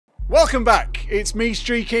Welcome back, it's me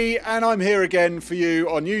Streaky and I'm here again for you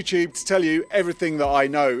on YouTube to tell you everything that I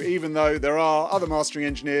know, even though there are other mastering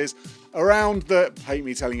engineers around that hate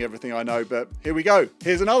me telling everything I know, but here we go.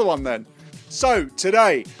 Here's another one then. So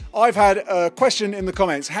today I've had a question in the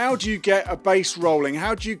comments. How do you get a bass rolling?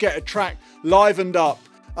 How do you get a track livened up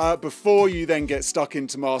before you then get stuck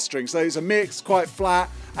into mastering? So it's a mix, quite flat,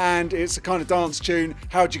 and it's a kind of dance tune.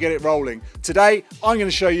 How do you get it rolling? Today I'm going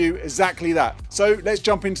to show you exactly that. So let's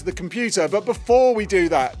jump into the computer. But before we do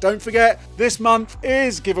that, don't forget this month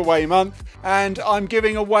is giveaway month and I'm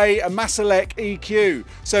giving away a STALK EQ.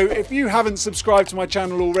 So if you haven't subscribed to my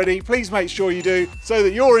channel already, please make sure you do so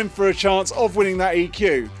that you're in for a chance of winning that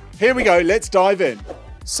EQ. Here we go, let's dive in.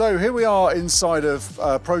 So here we are inside of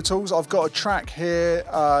Pro Tools. I've got a track here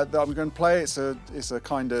that I'm going to play. It's a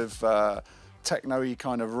kind of techno-y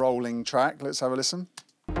kind of rolling track. Let's have a listen.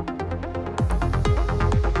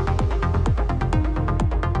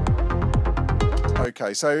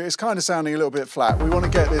 Okay, so it's kind of sounding a little bit flat. We want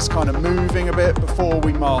to get this kind of moving a bit before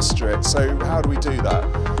we master it. So how do we do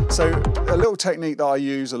that? So a little technique that I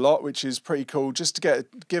use a lot, which is pretty cool, just to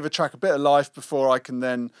give a track a bit of life before I can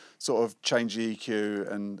then sort of change the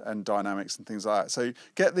EQ and dynamics and things like that. So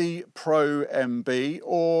get the Pro MB,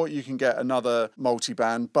 or you can get another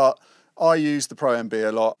multi-band, but I use the Pro MB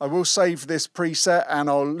a lot. I will save this preset and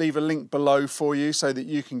I'll leave a link below for you so that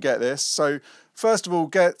you can get this. So first of all,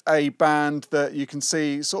 get a band that you can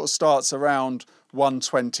see sort of starts around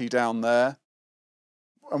 120 down there.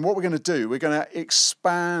 And what we're going to do, we're going to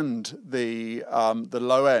expand the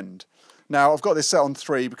low end. Now I've got this set on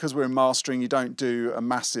 3 because we're in mastering. You don't do a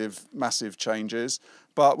massive changes,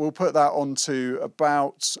 but we'll put that onto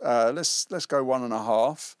about let's go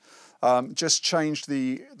 1.5. Just change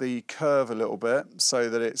the curve a little bit so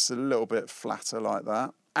that it's a little bit flatter like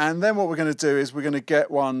that. And then what we're going to do is we're going to get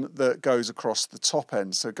one that goes across the top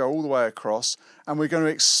end. So go all the way across and we're going to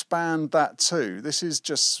expand that too. This is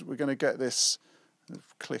just, we're going to get this,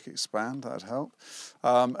 click expand, that'd help.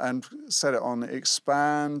 And set it on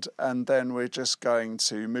expand, and then we're just going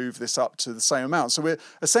to move this up to the same amount. So we're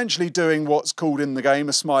essentially doing what's called in the game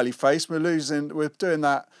a smiley face. We're doing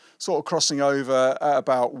that sort of crossing over at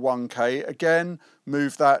about 1K. Again,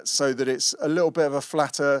 move that so that it's a little bit of a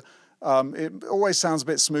flatter. It always sounds a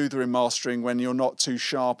bit smoother in mastering when you're not too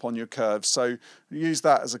sharp on your curves. So use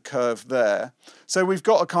that as a curve there. So we've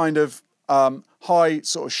got a kind of high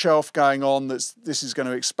sort of shelf going on. This is going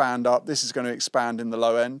to expand up. This is going to expand in the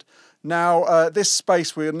low end. Now this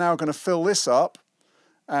space, we're now going to fill this up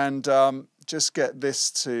and just get this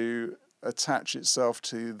to attach itself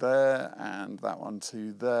to there and that one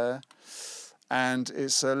to there. And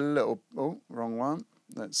it's a little, oh, wrong one.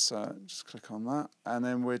 Let's just click on that. And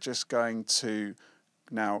then we're just going to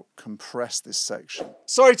now compress this section.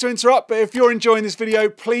 Sorry to interrupt, but if you're enjoying this video,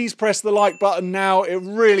 please press the like button now. It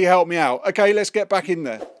really helped me out. Okay, let's get back in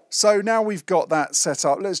there. So now we've got that set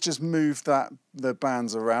up, let's just move the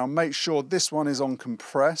bands around. Make sure this one is on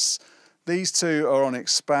compress. These two are on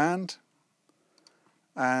expand.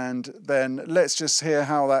 And then let's just hear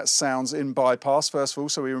how that sounds in bypass first of all,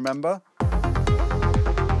 so we remember.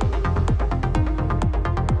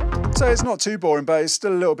 So it's not too boring, but it's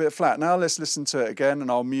still a little bit flat. Now let's listen to it again, and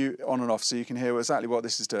I'll mute on and off so you can hear exactly what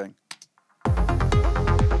this is doing.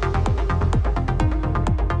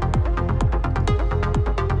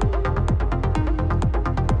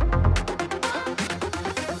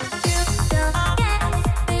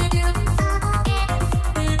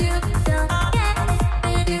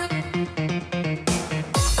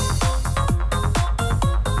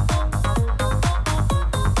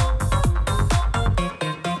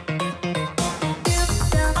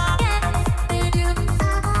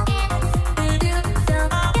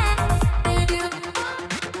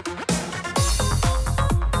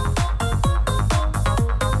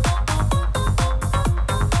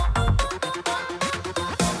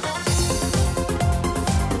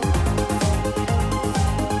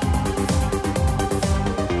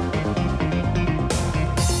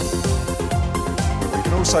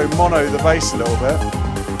 Also mono the bass a little bit.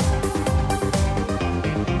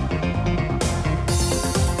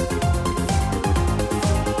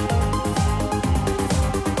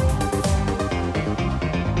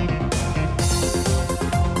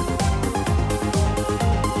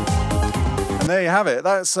 And there you have it.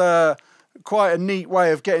 That's quite a neat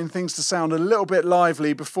way of getting things to sound a little bit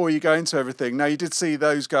lively before you go into everything. Now you did see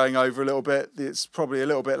those going over a little bit. It's probably a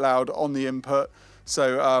little bit loud on the input.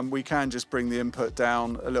 So we can just bring the input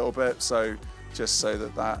down a little bit, so just so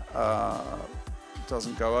that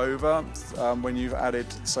doesn't go over when you've added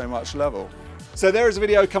so much level. So there is a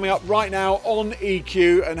video coming up right now on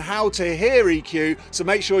EQ and how to hear EQ, so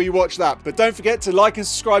make sure you watch that. But don't forget to like and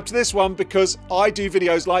subscribe to this one, because I do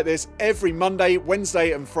videos like this every Monday,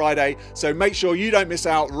 Wednesday and Friday, so make sure you don't miss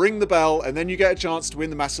out. Ring the bell and then you get a chance to win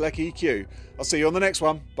the Masalek EQ. I'll see you on the next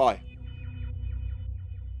one. Bye.